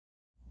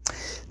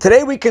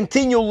Today we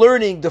continue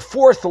learning the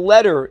fourth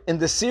letter in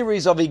the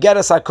series of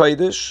Igeres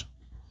HaKodesh,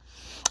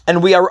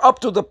 and we are up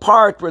to the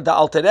part where the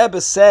Alter Rebbe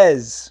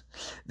says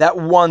that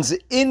one's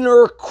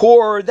inner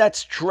core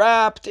that's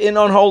trapped in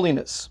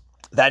unholiness,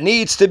 that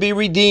needs to be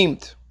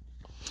redeemed.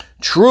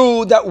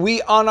 True that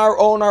we on our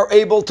own are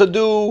able to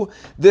do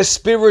the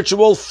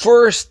spiritual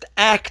first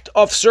act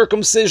of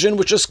circumcision,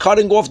 which is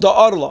cutting off the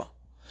arla.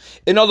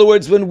 In other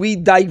words, when we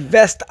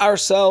divest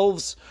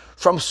ourselves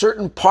from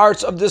certain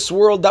parts of this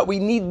world that we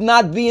need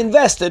not be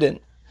invested in,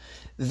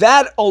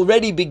 that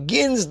already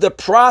begins the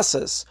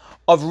process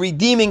of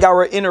redeeming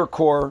our inner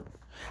core.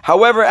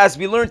 However, as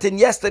we learned in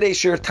yesterday's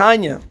Shir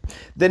Tanya,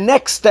 the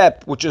next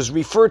step, which is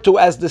referred to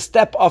as the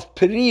step of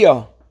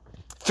Priya,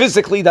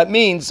 physically that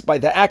means by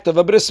the act of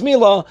a bris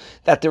milah,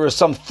 that there is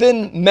some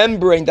thin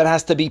membrane that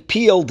has to be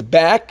peeled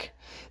back.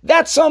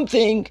 That's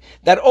something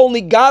that only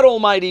God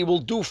Almighty will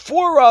do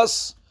for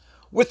us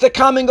with the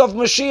coming of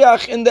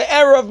Mashiach in the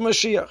era of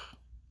Mashiach.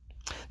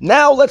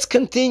 Now let's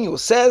continue.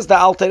 Says the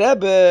Alter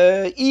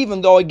Rebbe,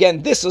 even though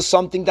again this is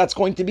something that's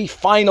going to be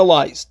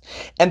finalized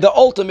and the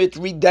ultimate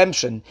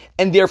redemption,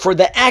 and therefore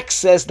the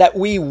access that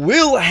we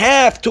will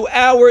have to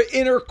our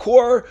inner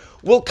core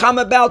will come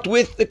about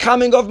with the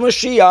coming of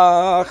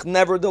Mashiach.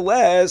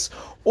 Nevertheless,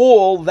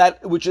 all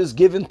that which is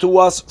given to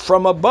us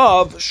from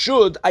above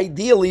should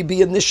ideally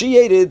be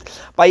initiated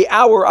by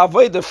our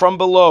avodah from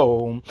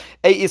below.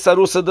 A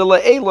isarusa de la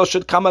ela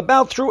should come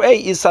about through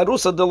a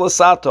isarusa de la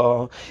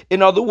sata.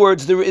 In other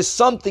words, there is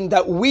something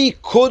that we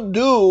could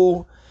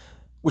do,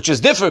 which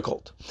is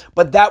difficult,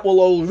 but that will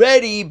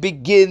already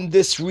begin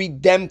this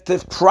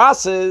redemptive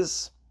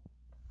process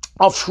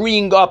of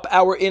freeing up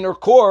our inner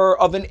core,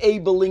 of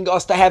enabling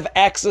us to have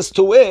access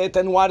to it.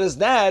 And what is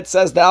that?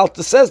 Says the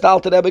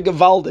Alter Rebbe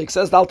Gevaldik,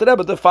 says the Alter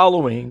Rebbe the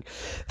following,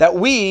 that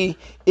we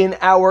in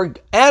our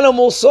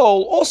animal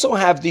soul also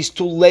have these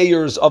two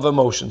layers of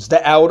emotions,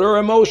 the outer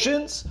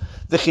emotions,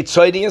 the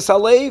chitzonius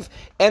halev,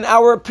 and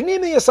our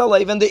pnimius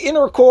halev, and the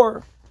inner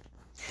core.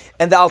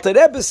 And the Alter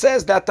Rebbe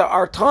says that there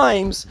are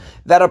times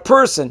that a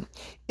person,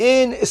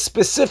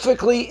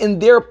 specifically in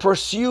their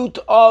pursuit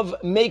of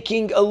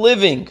making a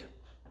living,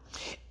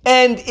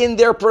 and in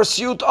their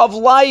pursuit of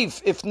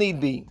life, if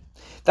need be,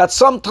 that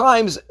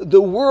sometimes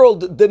the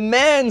world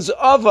demands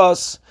of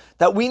us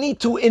that we need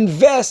to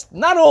invest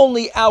not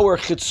only our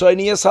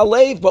chitzonius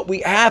halev, but we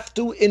have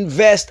to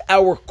invest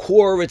our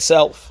core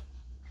itself.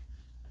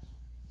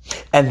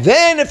 And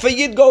then if a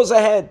yid goes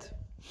ahead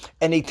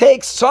and he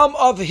takes some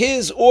of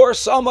his or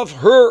some of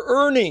her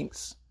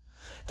earnings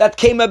that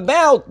came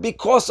about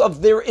because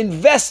of their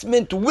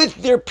investment with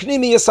their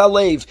pnimius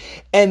halev,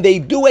 and they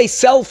do a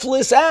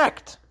selfless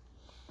act,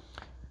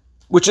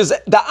 which is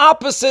the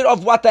opposite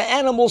of what the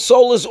animal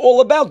soul is all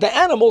about. The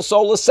animal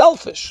soul is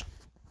selfish.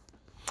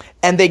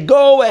 And they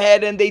go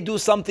ahead and they do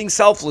something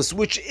selfless,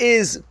 which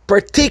is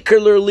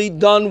particularly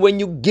done when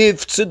you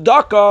give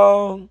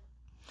tzedakah.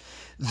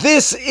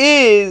 This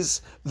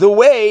is the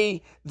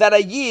way that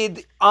a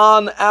yid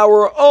on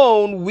our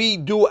own, we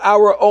do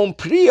our own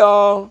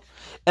priya.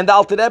 And the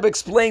Alter Rebbe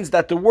explains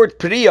that the word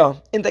priya,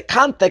 in the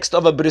context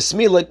of a bris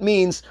milah, it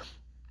means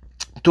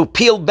to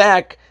peel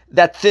back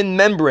that thin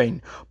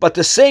membrane. But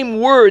the same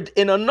word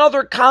in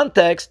another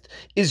context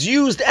is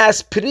used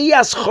as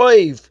priyas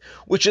choiv,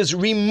 which is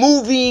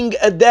removing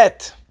a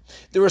debt.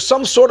 There is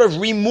some sort of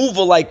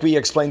removal, like we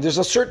explained. There's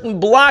a certain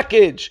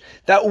blockage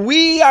that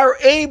we are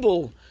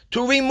able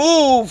to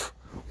remove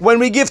when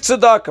we give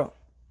tzedakah.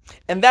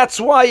 And that's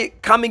why,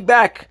 coming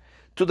back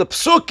to the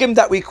psukim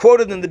that we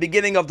quoted in the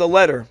beginning of the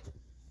letter,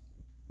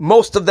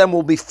 most of them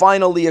will be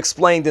finally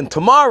explained in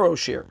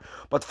tomorrow's shir,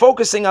 but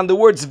focusing on the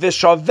words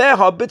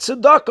v'shaveha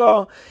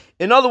b'tzedakah,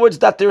 in other words,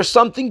 that there's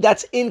something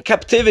that's in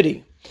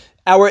captivity.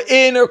 Our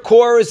inner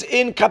core is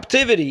in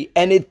captivity,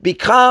 and it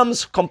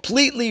becomes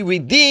completely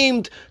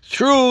redeemed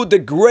through the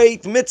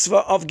great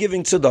mitzvah of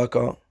giving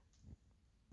tzedakah.